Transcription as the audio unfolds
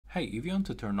Hey, if you want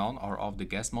to turn on or off the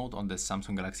guest mode on the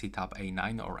Samsung Galaxy Tab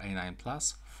A9 or A9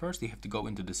 Plus, first you have to go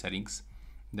into the settings,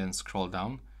 then scroll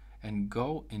down and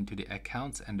go into the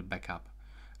accounts and the backup.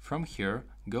 From here,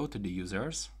 go to the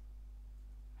users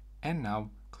and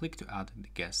now click to add the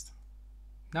guest.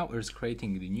 Now it's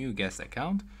creating the new guest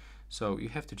account, so you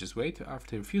have to just wait.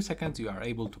 After a few seconds you are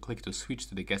able to click to switch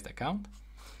to the guest account,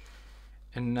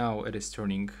 and now it is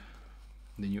turning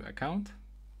the new account.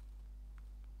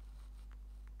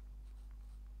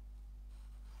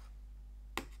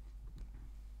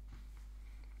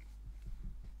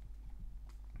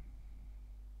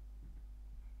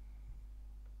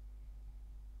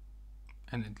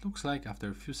 And it looks like after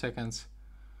a few seconds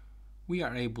we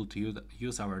are able to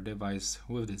use our device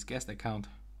with this guest account.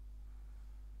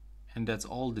 And that's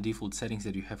all the default settings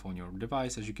that you have on your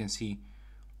device. As you can see,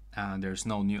 there's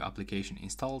no new application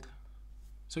installed.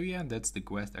 So yeah, that's the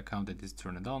guest account that is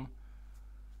turned on.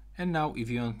 And now if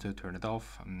you want to turn it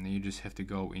off, you just have to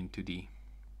go into the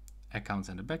accounts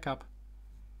and the backup,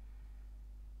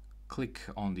 click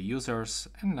on the users,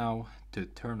 and now to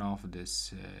turn off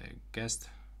this guest,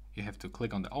 you have to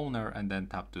click on the owner and then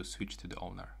tap to switch to the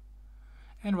owner.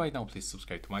 And right now please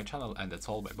subscribe to my channel, and that's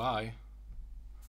all. Bye bye.